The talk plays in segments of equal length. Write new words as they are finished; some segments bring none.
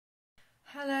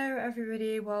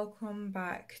everybody, welcome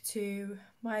back to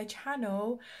my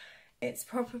channel. It's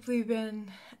probably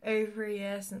been over a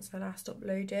year since I last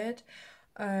uploaded.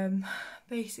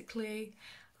 Basically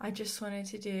I just wanted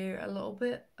to do a little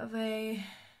bit of a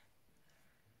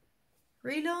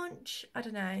relaunch. I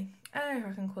don't know if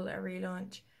I can call it a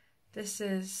relaunch. This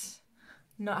is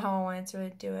not how I wanted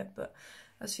to do it, but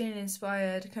I was feeling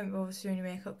inspired. I couldn't bother to do any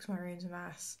makeup because my room's a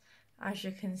mess, as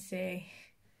you can see,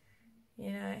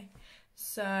 you know.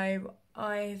 So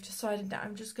I've decided that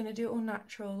I'm just going to do it all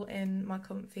natural in my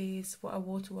comfies, what I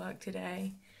wore to work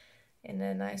today, in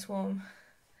a nice warm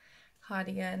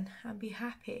cardigan, and be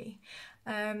happy.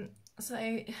 So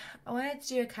I wanted to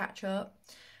do a catch up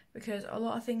because a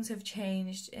lot of things have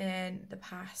changed in the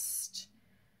past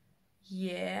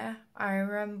year. I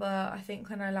remember, I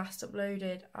think when I last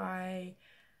uploaded, I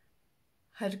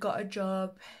had got a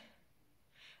job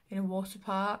in a water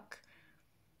park.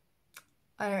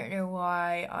 I don't know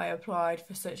why I applied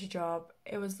for such a job.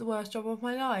 It was the worst job of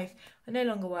my life. I no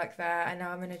longer work there, and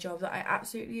now I'm in a job that I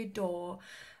absolutely adore.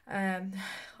 I'm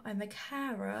a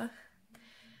carer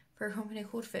for a company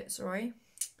called Fitzroy,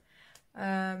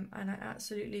 and I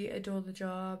absolutely adore the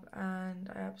job, and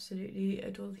I absolutely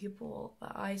adore the people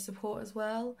that I support as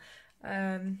well.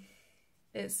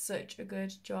 It's such a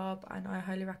good job, and I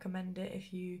highly recommend it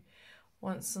if you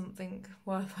want something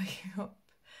worth waking up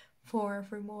for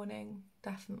every morning.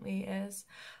 Definitely is.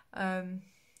 I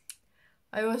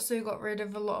also got rid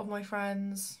of a lot of my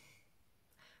friends.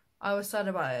 I was sad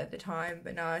about it at the time,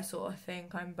 but now I sort of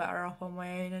think I'm better off on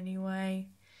my own anyway,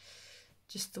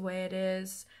 just the way it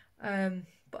is.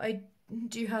 But I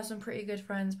do have some pretty good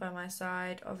friends by my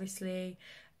side, obviously.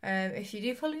 If you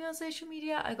do follow me on social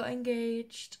media, I got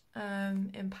engaged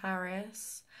in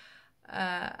Paris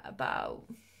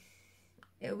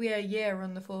it'll be a year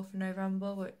on the 4th of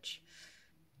November, which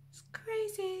is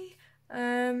crazy.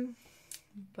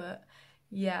 But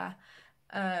yeah,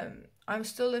 I'm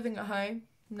still living at home.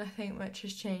 Nothing much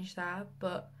has changed there,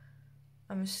 but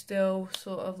I'm still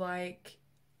sort of like,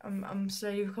 I'm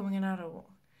slowly becoming an adult.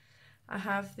 I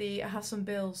have some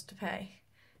bills to pay,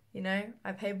 you know.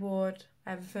 I pay board,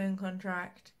 I have a phone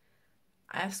contract,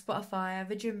 I have Spotify, I have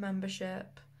a gym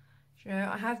membership, you know,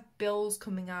 I have bills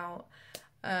coming out,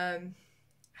 and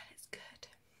it's good.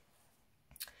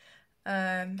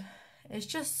 It's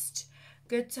just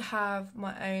good to have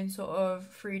my own sort of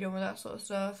freedom with that sort of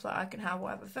stuff. Like, I can have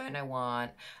whatever phone I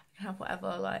want, I can have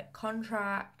whatever like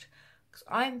contract, because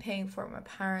I'm paying for it, my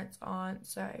parents aren't,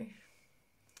 so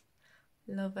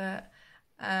love it.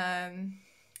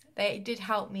 They did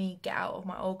help me get out of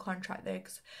my old contract though,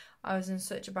 because I was in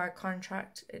such a bad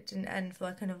contract. It didn't end for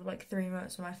like another 3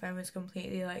 months, and my phone was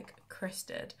completely like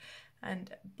crusted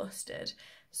and busted.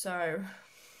 So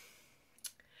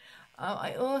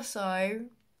I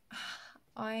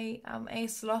am a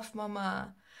sloth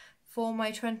mama. For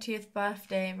my 20th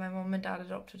birthday, my mum and dad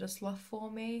adopted a sloth for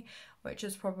me, which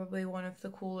is probably one of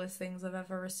the coolest things I've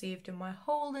ever received in my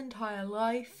whole entire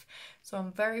life. So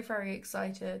I'm very, very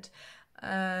excited,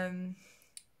 because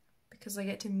I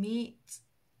get to meet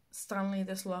Stanley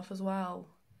the sloth as well.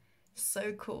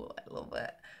 So cool, I love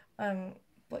it.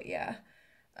 But yeah.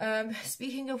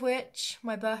 Speaking of which,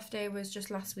 my birthday was just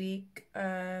last week.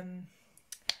 I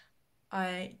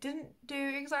didn't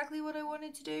do exactly what I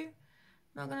wanted to do,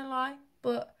 not gonna lie,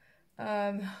 but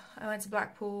I went to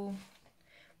Blackpool,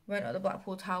 went at the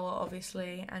Blackpool Tower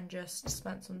obviously, and just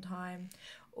spent some time.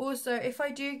 Also, if I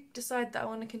do decide that I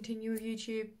want to continue with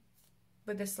YouTube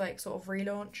with this like sort of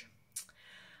relaunch,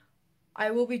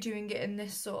 I will be doing it in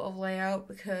this sort of layout,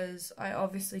 because I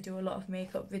obviously do a lot of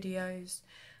makeup videos.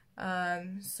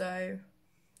 So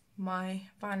my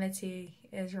vanity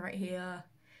is right here,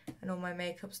 and all my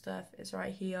makeup stuff is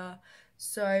right here,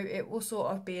 so it will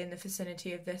sort of be in the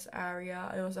vicinity of this area.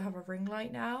 I also have a ring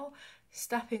light now,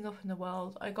 stepping up in the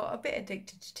world. I got a bit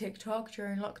addicted to TikTok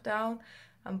during lockdown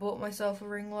and bought myself a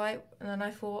ring light, and then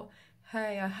I thought,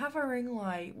 hey, I have a ring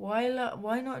light, why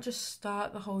not just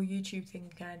start the whole YouTube thing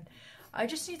again? I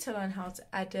just need to learn how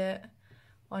to edit,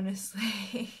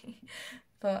 honestly.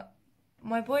 But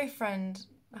my boyfriend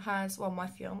has, well, my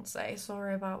fiance,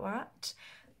 sorry about that.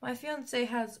 My fiance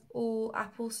has all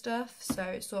Apple stuff, so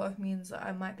it sort of means that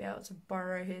I might be able to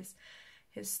borrow his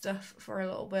stuff for a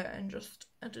little bit and just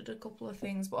edit a couple of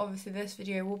things. But obviously this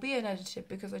video will be unedited,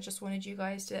 because I just wanted you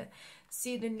guys to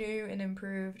see the new and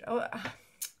improved, I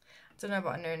don't know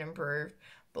about new and improved,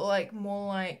 but like more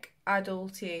like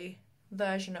adulty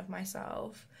version of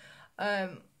myself.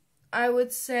 I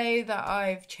would say that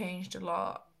I've changed a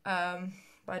lot, but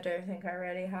I don't think I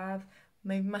really have.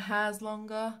 Maybe my hair's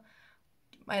longer.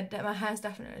 My hair's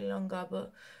definitely longer,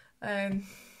 but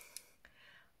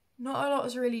not a lot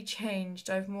has really changed.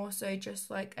 I've more so just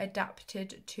like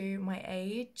adapted to my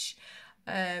age,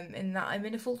 in that I'm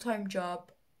in a full-time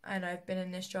job, and I've been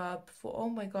in this job for, oh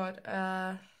my god,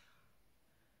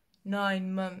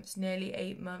 9 months, nearly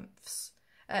 8 months,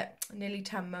 nearly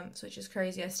 10 months, which is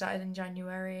crazy. I started in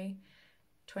January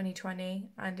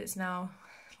 2020, and it's now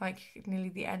like nearly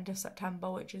the end of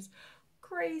September, which is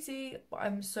crazy. But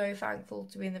I'm so thankful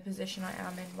to be in the position I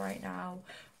am in right now,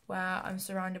 where I'm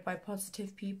surrounded by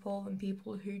positive people and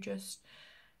people who just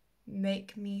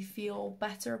make me feel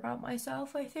better about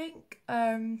myself, I think.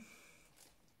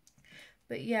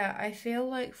 But yeah, I feel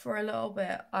like for a little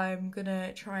bit I'm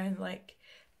gonna try and like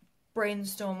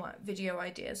brainstorm video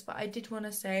ideas, but I did want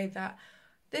to say that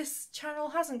this channel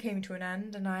hasn't came to an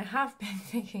end, and I have been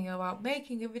thinking about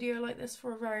making a video like this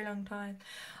for a very long time.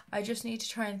 I just need to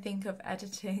try and think of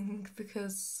editing,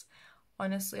 because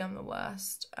honestly I'm the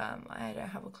worst. I don't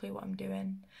have a clue what I'm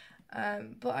doing.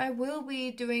 But I will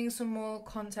be doing some more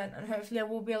content, and hopefully I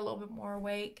will be a little bit more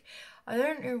awake. I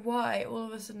don't know why all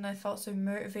of a sudden I felt so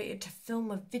motivated to film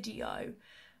a video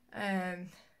when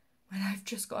I've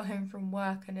just got home from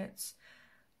work, and it's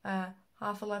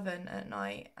 11:30 at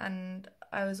night, and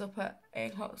I was up at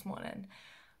 8 o'clock this morning.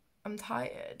 I'm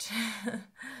tired.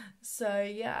 So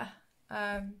yeah,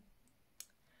 I'm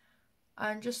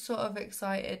just sort of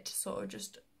excited to sort of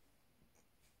just,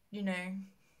 you know,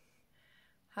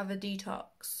 have a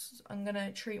detox. I'm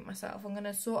gonna treat myself. I'm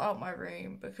gonna sort out my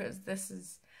room, because this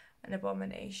is an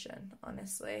abomination,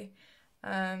 honestly.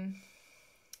 I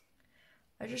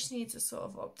just need to sort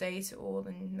of update it all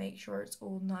and make sure it's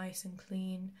all nice and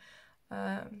clean.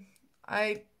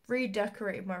 I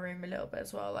redecorated my room a little bit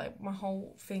as well. Like, my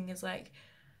whole thing is like,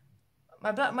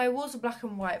 my walls are black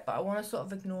and white, but I want to sort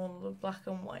of ignore the black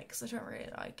and white because I don't really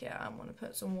like it. I want to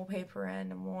put some wallpaper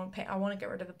in, and I want to get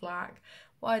rid of the black.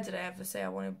 Why did I ever say I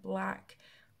wanted black?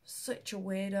 Such a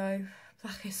weirdo.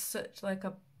 Black is such like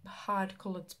a hard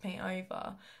colour to paint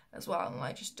over as well, and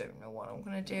I just don't know what I'm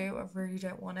gonna do. I really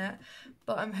don't want it,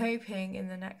 but I'm hoping in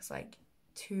the next like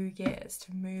 2 years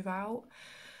to move out.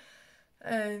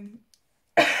 I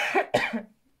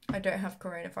don't have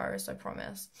coronavirus, I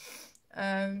promise.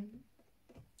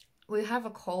 We have a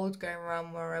cold going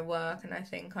around where I work, and I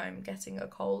think I'm getting a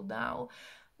cold now,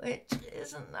 which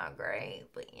isn't that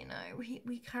great, but you know,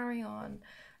 we carry on.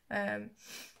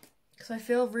 Because I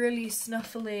feel really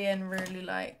snuffly and really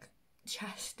like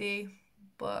chesty,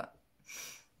 but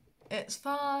it's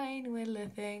fine, we're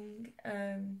living.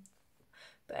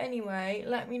 But anyway,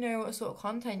 let me know what sort of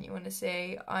content you want to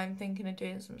see. I'm thinking of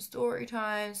doing some story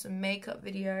time, some makeup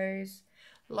videos,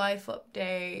 life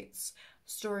updates,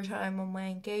 story time on my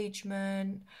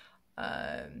engagement,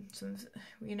 some,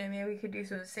 you know, maybe we could do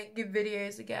some singing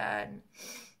videos again,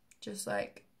 just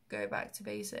like go back to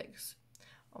basics.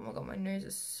 Oh my god, my nose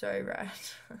is so red.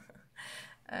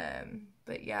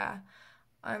 But yeah,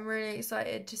 I'm really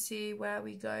excited to see where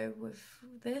we go with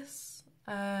this.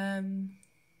 And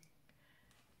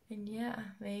yeah,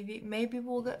 maybe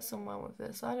we'll get somewhere with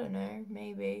this. I don't know,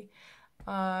 maybe.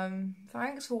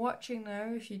 Thanks for watching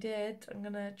though, if you did. I'm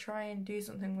gonna try and do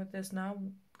something with this now,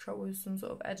 try with some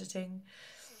sort of editing.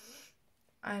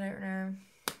 I don't know.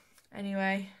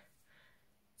 Anyway,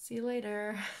 see you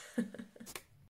later.